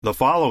The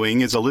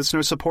following is a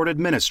listener-supported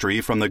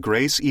ministry from the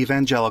Grace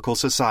Evangelical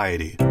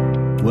Society.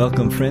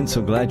 Welcome, friends.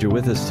 So glad you're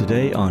with us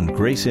today on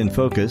Grace in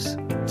Focus.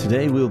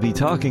 Today we'll be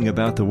talking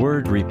about the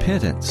word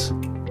repentance.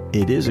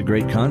 It is a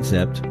great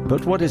concept,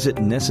 but what is it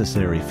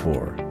necessary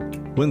for?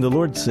 When the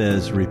Lord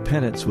says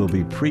repentance will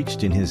be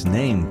preached in His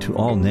name to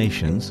all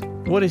nations,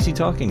 what is He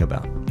talking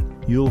about?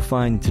 You'll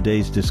find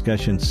today's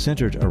discussion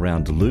centered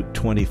around Luke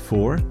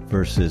 24,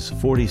 verses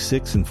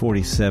 46 and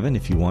 47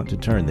 if you want to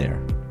turn there.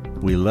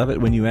 We love it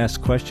when you ask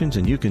questions,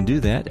 and you can do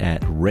that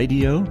at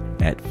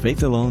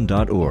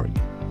radio@faithalone.org.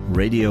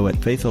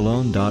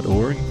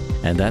 radio@faithalone.org,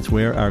 and that's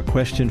where our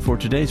question for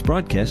today's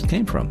broadcast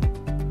came from.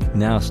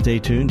 Now stay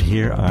tuned.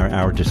 Here are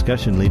our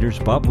discussion leaders,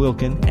 Bob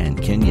Wilkin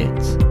and Ken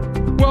Yates.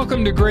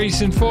 Welcome to Grace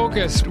in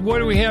Focus. What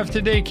do we have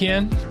today,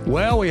 Ken?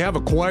 Well, we have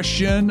a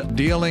question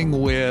dealing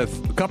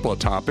with a couple of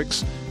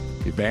topics: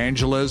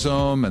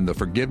 evangelism and the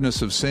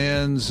forgiveness of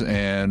sins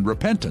and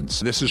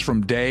repentance. This is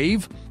from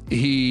Dave.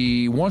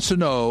 He wants to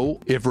know,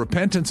 if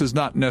repentance is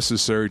not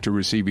necessary to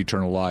receive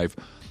eternal life,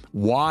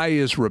 why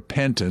is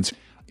repentance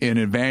in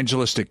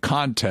evangelistic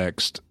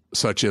context,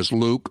 such as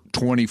Luke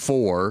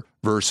 24,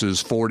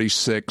 verses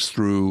 46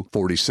 through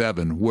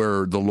 47,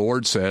 where the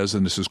Lord says,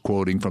 and this is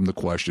quoting from the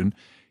question,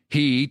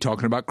 He,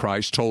 talking about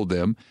Christ, told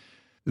them,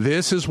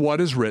 "This is what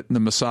is written, the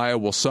Messiah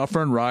will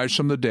suffer and rise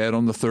from the dead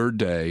on the third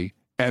day,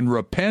 and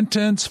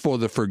repentance for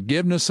the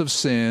forgiveness of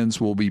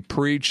sins will be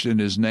preached in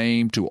His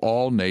name to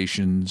all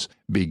nations,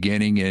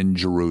 beginning in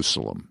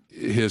Jerusalem."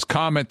 His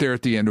comment there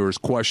at the end, or his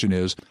question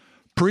is,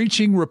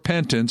 preaching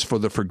repentance for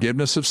the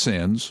forgiveness of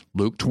sins,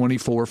 Luke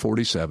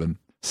 24:47,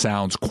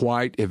 sounds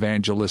quite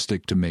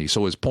evangelistic to me.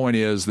 So his point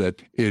is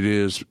that it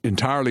is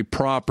entirely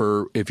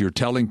proper, if you're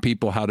telling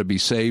people how to be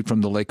saved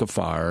from the lake of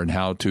fire and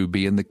how to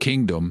be in the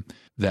kingdom,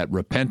 that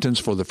repentance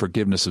for the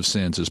forgiveness of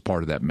sins is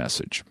part of that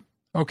message.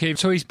 Okay,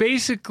 so he's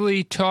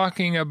basically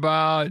talking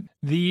about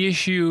the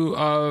issue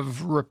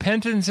of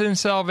repentance and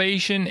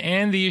salvation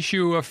and the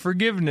issue of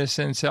forgiveness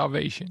and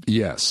salvation.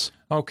 Yes.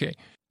 Okay.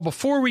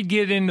 Before we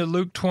get into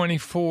Luke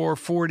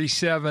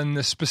 24:47,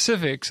 the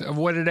specifics of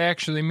what it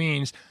actually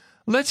means,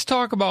 let's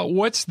talk about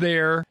what's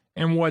there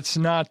and what's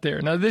not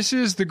there. Now, this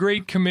is the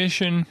Great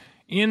Commission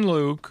in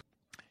Luke.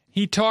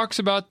 He talks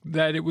about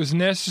that it was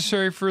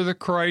necessary for the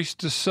Christ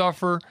to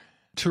suffer,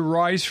 to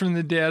rise from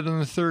the dead on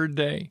the third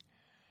day.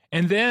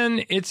 And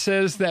then it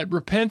says that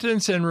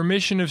repentance and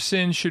remission of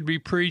sins should be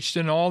preached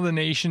in all the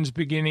nations,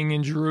 beginning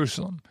in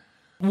Jerusalem.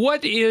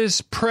 What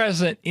is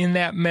present in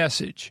that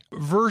message?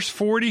 Verse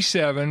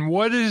 47,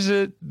 what is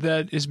it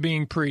that is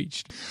being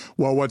preached?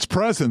 Well, what's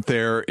present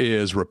there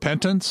is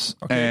repentance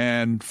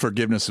and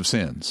forgiveness of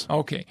sins.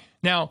 Okay.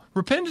 Now,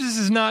 repentance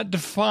is not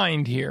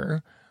defined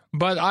here,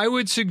 but I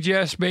would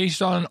suggest,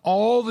 based on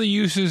all the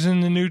uses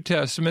in the New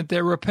Testament,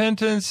 that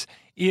repentance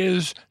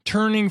is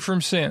turning from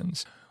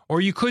sins. Or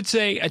you could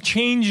say a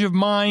change of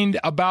mind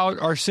about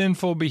our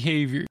sinful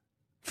behavior.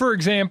 For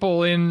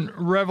example, in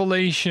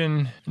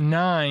Revelation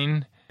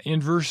 9, in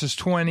verses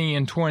 20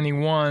 and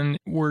 21,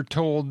 we're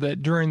told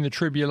that during the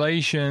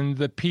tribulation,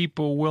 the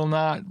people will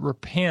not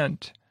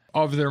repent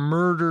of their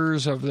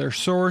murders, of their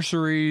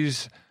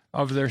sorceries,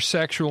 of their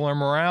sexual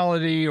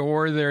immorality,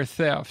 or their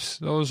thefts.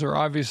 Those are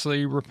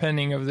obviously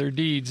repenting of their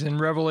deeds. In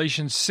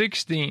Revelation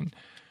 16,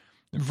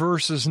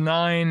 verses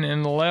 9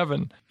 and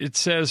 11, it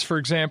says, for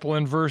example,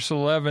 in verse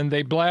 11,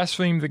 they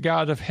blasphemed the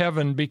God of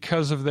heaven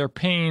because of their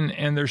pain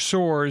and their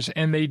sores,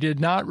 and they did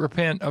not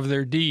repent of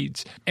their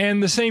deeds.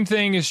 And the same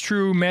thing is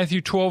true,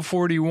 Matthew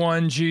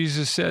 12:41,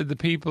 Jesus said the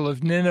people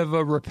of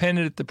Nineveh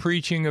repented at the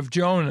preaching of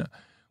Jonah.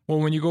 Well,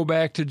 when you go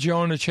back to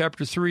Jonah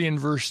chapter 3 and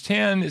verse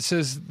 10, it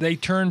says they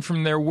turned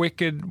from their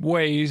wicked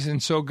ways,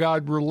 and so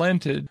God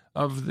relented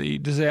of the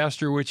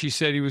disaster which He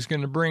said He was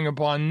going to bring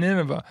upon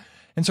Nineveh.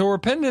 And so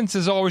repentance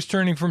is always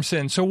turning from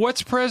sin. So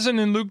what's present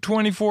in Luke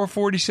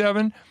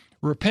 24:47?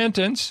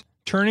 Repentance,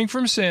 turning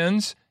from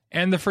sins,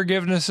 and the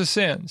forgiveness of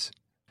sins.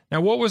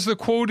 Now, what was the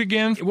quote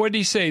again? What did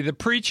he say? The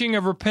preaching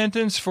of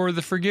repentance for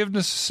the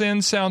forgiveness of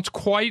sins sounds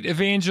quite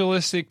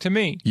evangelistic to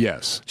me.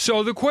 Yes.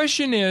 So the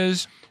question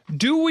is,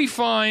 do we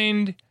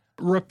find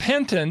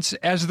repentance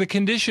as the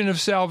condition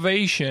of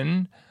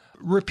salvation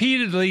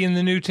repeatedly in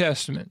the New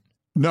Testament?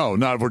 No,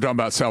 not if we're talking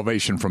about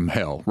salvation from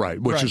hell,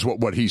 right, which is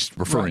what he's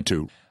referring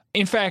to.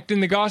 In fact,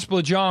 in the Gospel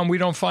of John, we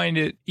don't find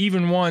it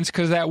even once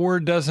because that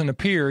word doesn't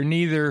appear.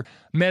 Neither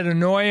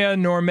metanoia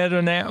nor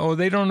metanao,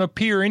 they don't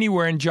appear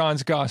anywhere in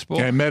John's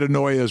Gospel. And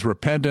metanoia is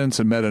repentance,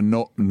 and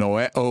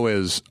metanoeo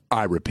is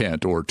I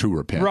repent or to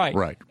repent.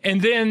 Right.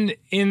 And then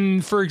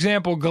in, for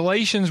example,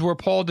 Galatians, where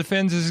Paul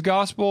defends his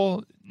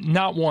gospel,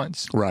 not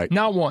once. Right.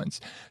 Not once.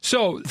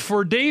 So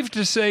for Dave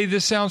to say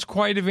this sounds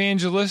quite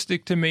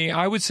evangelistic to me,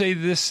 I would say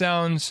this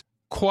sounds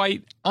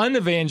quite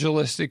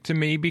unevangelistic to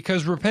me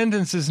because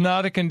repentance is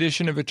not a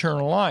condition of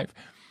eternal life.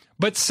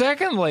 But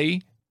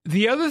secondly,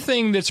 the other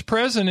thing that's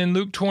present in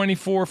Luke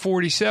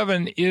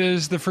 24:47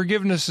 is the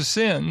forgiveness of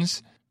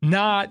sins,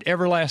 not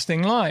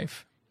everlasting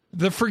life.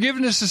 The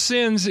forgiveness of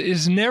sins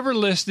is never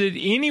listed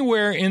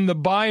anywhere in the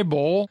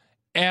Bible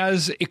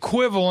as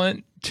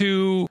equivalent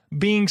to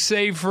being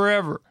saved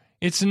forever.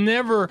 It's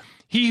never,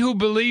 he who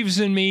believes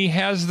in me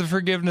has the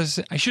forgiveness.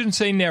 I shouldn't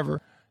say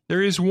never.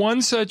 There is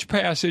one such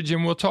passage,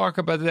 and we'll talk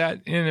about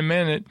that in a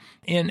minute,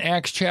 in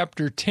Acts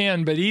chapter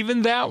 10, but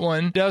even that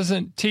one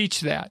doesn't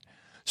teach that.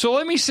 So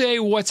let me say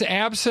what's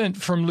absent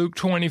from Luke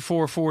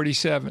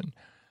 24:47.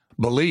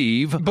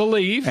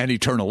 Believe, and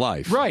eternal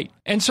life. Right.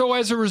 And so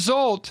as a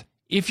result,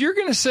 if you're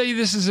going to say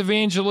this is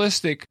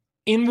evangelistic,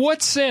 in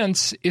what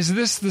sense is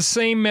this the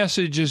same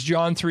message as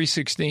John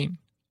 3:16?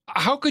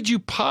 How could you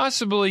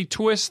possibly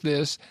twist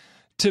this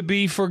to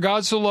be, for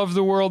God so loved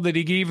the world that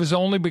he gave his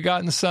only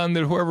begotten Son,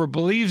 that whoever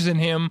believes in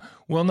him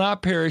will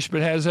not perish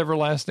but has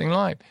everlasting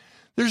life?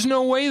 There's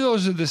no way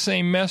those are the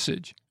same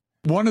message.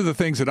 One of the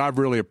things that I've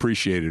really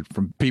appreciated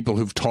from people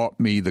who've taught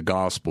me the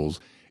Gospels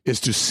is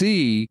to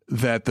see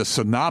that the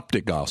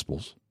synoptic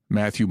Gospels,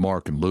 Matthew,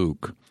 Mark, and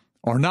Luke,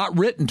 are not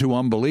written to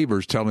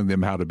unbelievers telling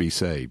them how to be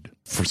saved,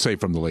 say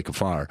from the lake of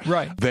fire.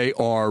 Right. They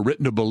are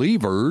written to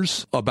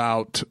believers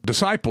about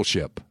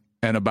discipleship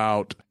and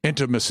about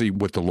intimacy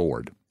with the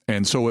Lord.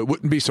 And so it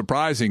wouldn't be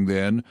surprising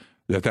then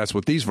that that's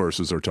what these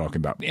verses are talking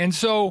about. And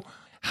so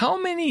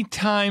how many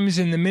times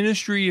in the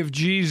ministry of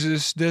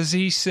Jesus does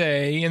he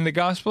say in the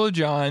Gospel of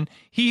John,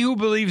 he who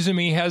believes in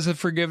me has the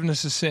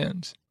forgiveness of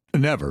sins?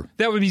 Never.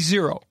 That would be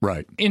zero.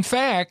 Right. In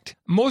fact,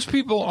 most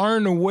people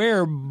aren't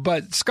aware,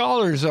 but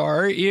scholars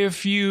are.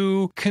 If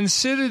you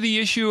consider the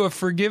issue of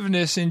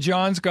forgiveness in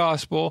John's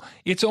Gospel,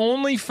 it's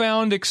only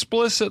found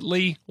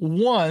explicitly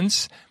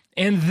once,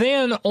 and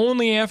then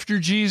only after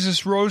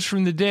Jesus rose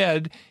from the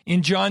dead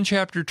in John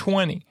chapter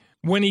 20,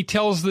 when he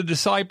tells the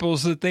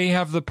disciples that they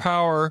have the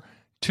power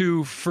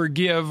to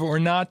forgive or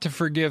not to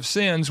forgive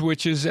sins,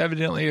 which is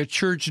evidently a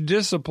church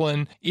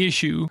discipline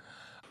issue.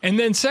 And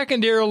then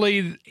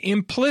secondarily,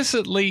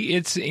 implicitly,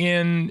 it's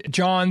in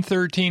John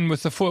 13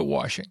 with the foot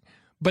washing.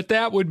 But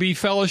that would be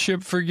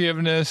fellowship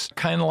forgiveness,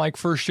 kind of like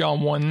 1 John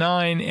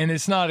 1:9, and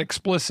it's not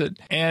explicit,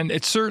 and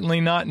it's certainly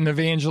not an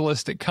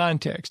evangelistic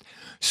context.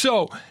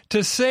 So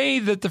to say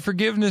that the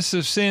forgiveness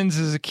of sins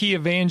is a key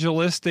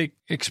evangelistic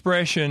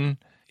expression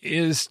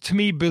is, to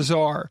me,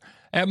 bizarre.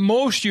 At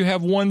most, you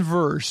have one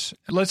verse.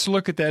 Let's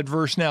look at that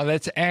verse now.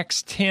 That's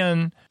Acts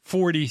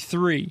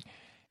 10:43.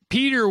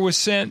 Peter was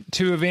sent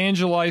to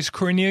evangelize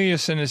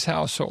Cornelius and his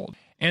household.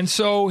 And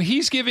so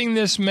he's giving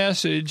this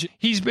message.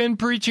 He's been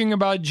preaching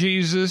about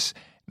Jesus,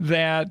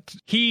 that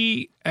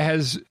he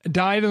has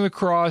died on the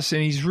cross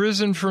and he's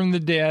risen from the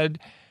dead.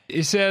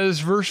 It says,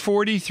 verse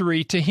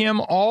 43, to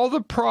him all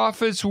the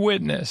prophets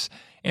witness.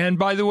 And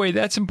by the way,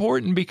 that's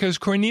important because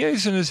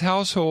Cornelius and his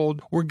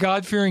household were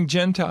God-fearing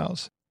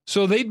Gentiles.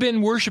 So they'd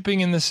been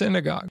worshiping in the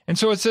synagogue. And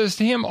so it says,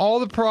 to him all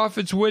the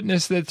prophets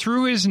witness that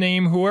through his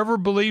name whoever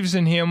believes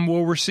in him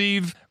will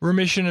receive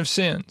remission of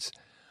sins.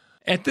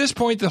 At this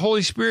point, the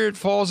Holy Spirit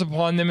falls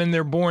upon them and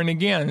they're born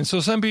again. And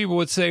so some people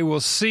would say, well,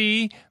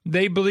 see,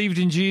 they believed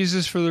in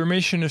Jesus for the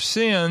remission of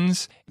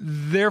sins.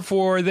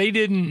 Therefore, they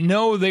didn't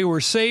know they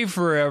were saved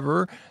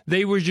forever.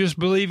 They were just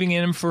believing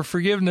in him for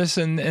forgiveness,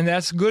 and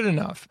that's good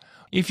enough.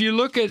 If you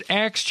look at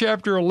Acts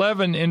chapter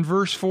 11 and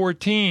verse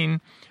 14,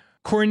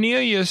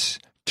 Cornelius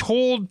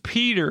told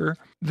Peter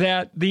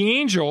that the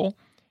angel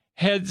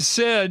had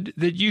said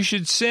that you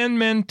should send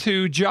men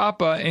to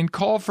Joppa and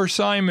call for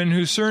Simon,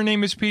 whose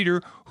surname is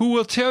Peter, who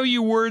will tell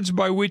you words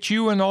by which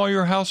you and all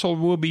your household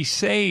will be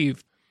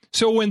saved.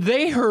 So when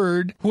they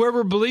heard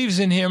whoever believes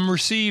in him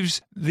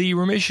receives the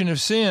remission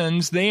of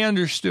sins, they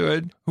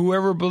understood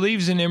whoever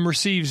believes in him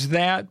receives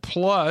that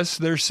plus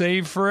they're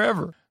saved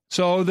forever.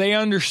 So they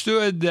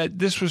understood that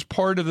this was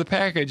part of the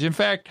package. In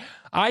fact,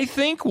 I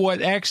think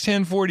what Acts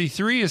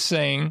 10:43 is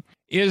saying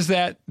is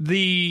that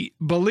the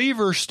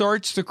believer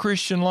starts the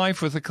Christian life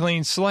with a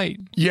clean slate.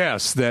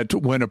 Yes, that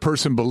when a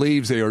person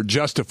believes they are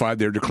justified,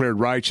 they're declared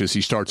righteous,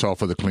 he starts off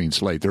with a clean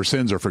slate. Their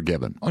sins are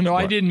forgiven. Oh, no,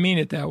 right. I didn't mean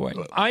it that way.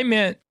 I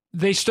meant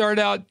they start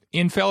out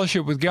in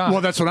fellowship with God. Well,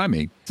 that's what I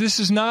mean. This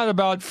is not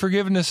about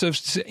forgiveness of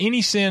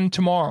any sin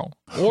tomorrow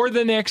or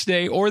the next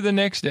day or the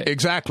next day.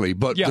 Exactly,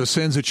 but the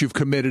sins that you've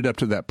committed up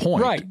to that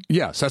point. Right.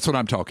 Yes, that's what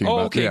I'm talking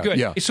about. Okay, good.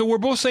 Yeah. So we're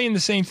both saying the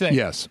same thing.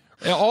 Yes.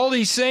 All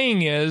he's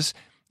saying is,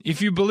 if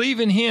you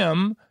believe in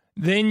him,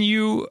 then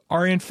you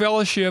are in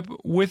fellowship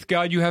with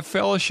God. You have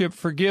fellowship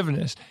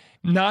forgiveness.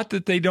 Not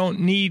that they don't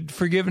need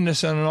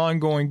forgiveness on an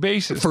ongoing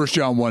basis. 1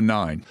 John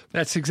 1:9.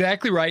 That's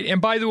exactly right. And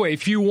by the way,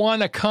 if you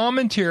want a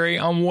commentary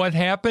on what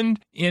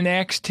happened in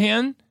Acts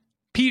 10,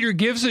 Peter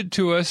gives it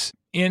to us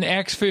in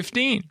Acts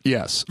 15.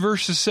 Yes.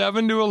 Verses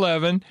 7 to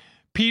 11,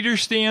 Peter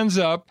stands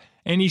up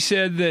and he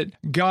said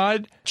that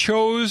God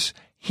chose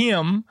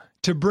him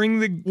to bring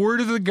the word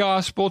of the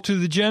gospel to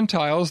the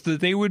Gentiles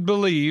that they would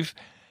believe.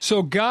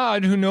 So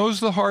God, who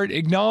knows the heart,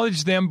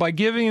 acknowledged them by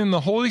giving them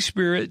the Holy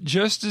Spirit,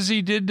 just as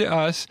he did to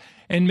us,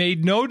 and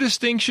made no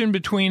distinction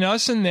between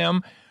us and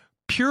them,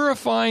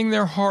 purifying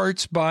their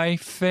hearts by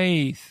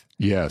faith.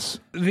 Yes.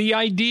 The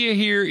idea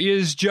here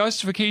is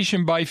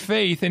justification by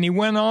faith. And he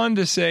went on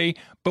to say,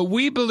 but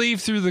we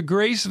believe through the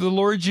grace of the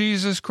Lord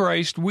Jesus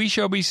Christ, we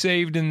shall be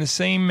saved in the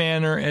same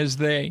manner as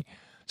they.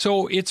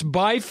 So it's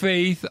by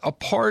faith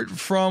apart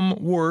from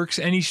works,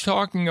 and he's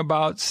talking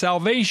about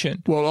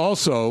salvation. Well,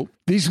 also,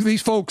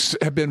 these folks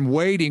have been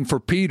waiting for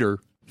Peter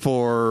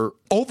for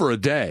over a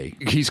day.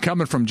 He's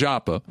coming from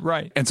Joppa.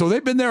 Right. And so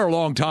they've been there a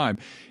long time.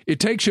 It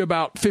takes you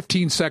about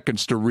 15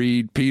 seconds to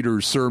read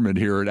Peter's sermon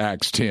here in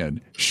Acts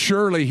 10.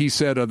 Surely he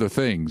said other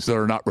things that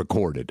are not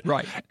recorded.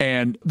 Right.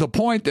 And the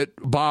point that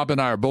Bob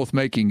and I are both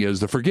making is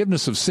the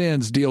forgiveness of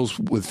sins deals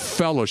with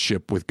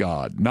fellowship with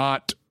God,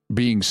 not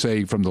being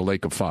saved from the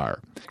lake of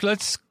fire.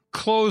 Let's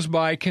close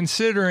by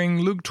considering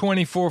Luke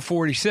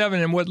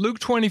 24:47. And what Luke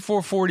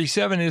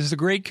 24:47 is the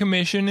Great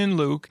Commission in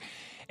Luke.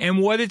 And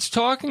what it's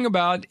talking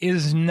about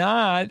is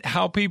not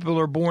how people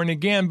are born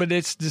again, but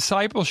it's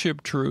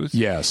discipleship truth.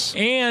 Yes.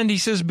 And he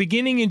says,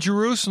 beginning in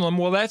Jerusalem,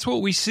 well, that's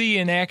what we see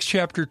in Acts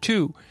chapter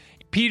 2.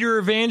 Peter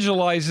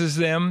evangelizes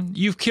them.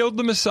 You've killed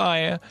the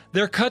Messiah.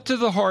 They're cut to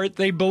the heart.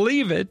 They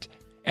believe it.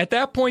 At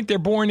that point, they're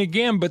born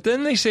again. But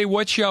then they say,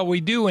 what shall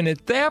we do? And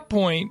at that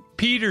point,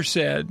 Peter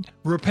said,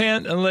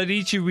 repent and let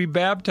each of you be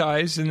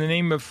baptized in the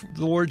name of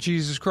the Lord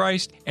Jesus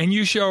Christ, and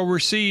you shall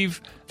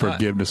receive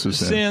forgiveness of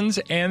sins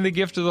and the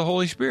gift of the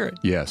Holy Spirit.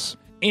 Yes.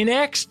 In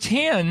Acts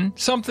 10,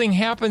 something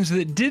happens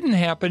that didn't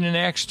happen in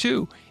Acts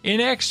 2.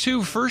 In Acts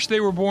 2, first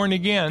they were born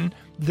again,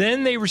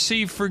 then they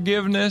received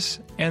forgiveness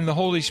and the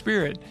Holy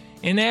Spirit.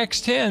 In Acts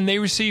 10, they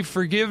received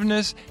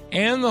forgiveness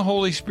and the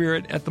Holy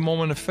Spirit at the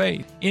moment of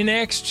faith. In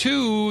Acts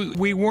 2,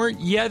 we weren't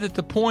yet at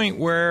the point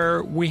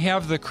where we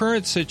have the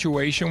current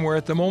situation where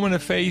at the moment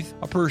of faith,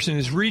 a person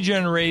is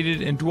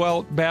regenerated,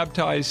 indwelt,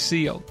 baptized,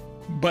 sealed.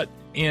 But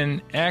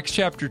in Acts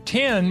chapter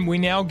 10, we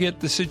now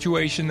get the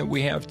situation that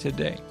we have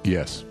today.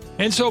 Yes.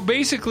 And so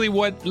basically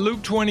what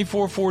Luke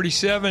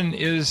 24:47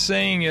 is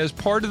saying is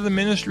part of the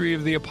ministry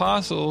of the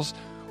apostles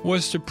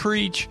was to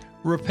preach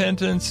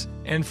repentance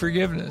and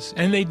forgiveness.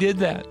 And they did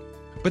that.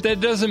 But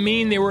that doesn't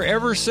mean they were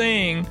ever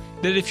saying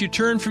that if you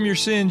turn from your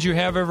sins, you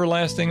have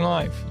everlasting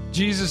life.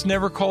 Jesus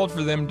never called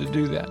for them to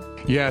do that.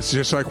 Yes,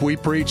 just like we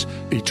preach,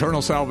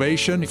 eternal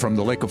salvation from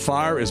the lake of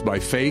fire is by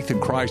faith in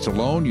Christ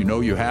alone. You know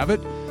you have it.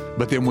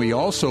 But then we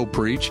also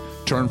preach,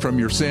 turn from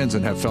your sins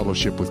and have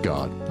fellowship with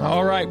God.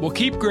 All right. Well,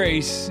 keep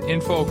grace in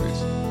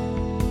focus.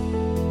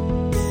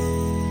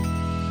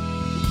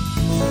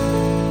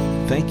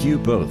 Thank you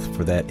both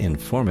for that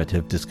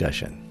informative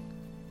discussion.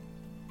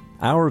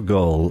 Our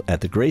goal at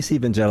the Grace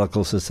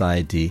Evangelical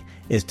Society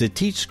is to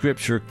teach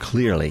Scripture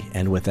clearly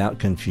and without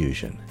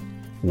confusion.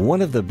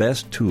 One of the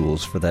best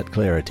tools for that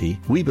clarity,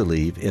 we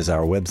believe, is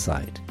our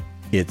website.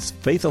 It's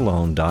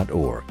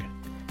faithalone.org.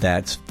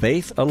 That's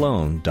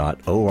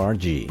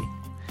faithalone.org.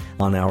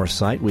 On our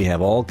site, we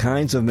have all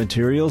kinds of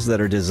materials that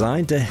are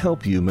designed to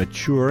help you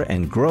mature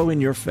and grow in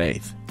your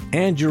faith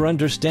and your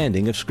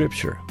understanding of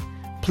Scripture.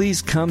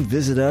 Please come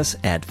visit us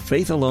at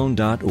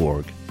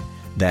faithalone.org.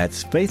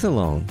 That's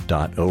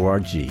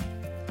faithalone.org.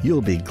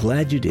 You'll be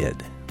glad you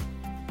did.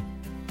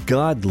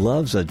 God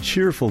loves a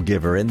cheerful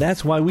giver, and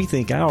that's why we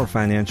think our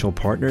financial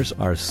partners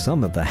are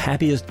some of the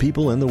happiest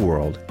people in the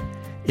world.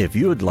 If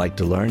you would like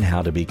to learn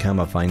how to become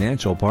a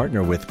financial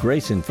partner with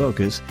Grace in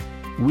Focus,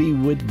 we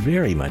would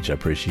very much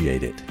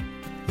appreciate it.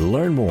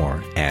 Learn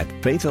more at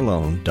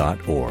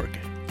faithalone.org.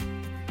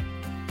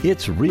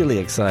 It's really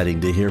exciting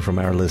to hear from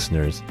our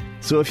listeners.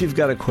 So if you've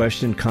got a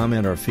question,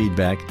 comment, or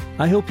feedback,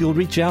 I hope you'll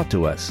reach out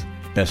to us.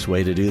 Best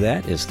way to do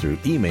that is through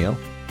email.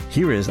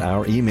 Here is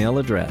our email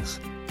address.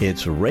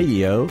 It's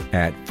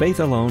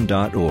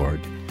radio@faithalone.org.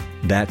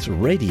 That's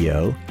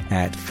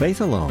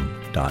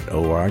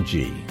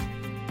radio@faithalone.org.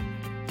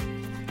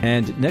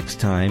 And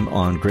next time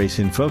on Grace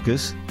in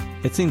Focus,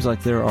 it seems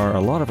like there are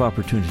a lot of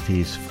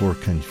opportunities for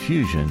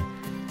confusion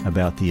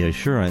about the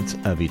assurance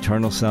of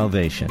eternal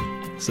salvation.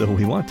 So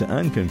we want to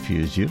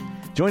unconfuse you.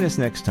 Join us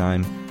next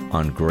time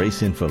on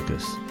Grace in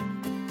Focus.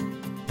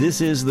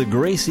 This is the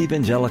Grace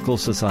Evangelical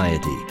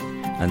Society.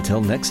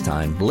 Until next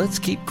time, let's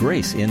keep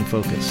grace in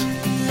focus.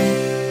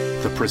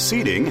 The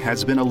proceeding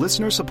has been a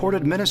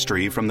listener-supported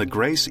ministry from the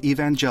Grace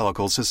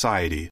Evangelical Society.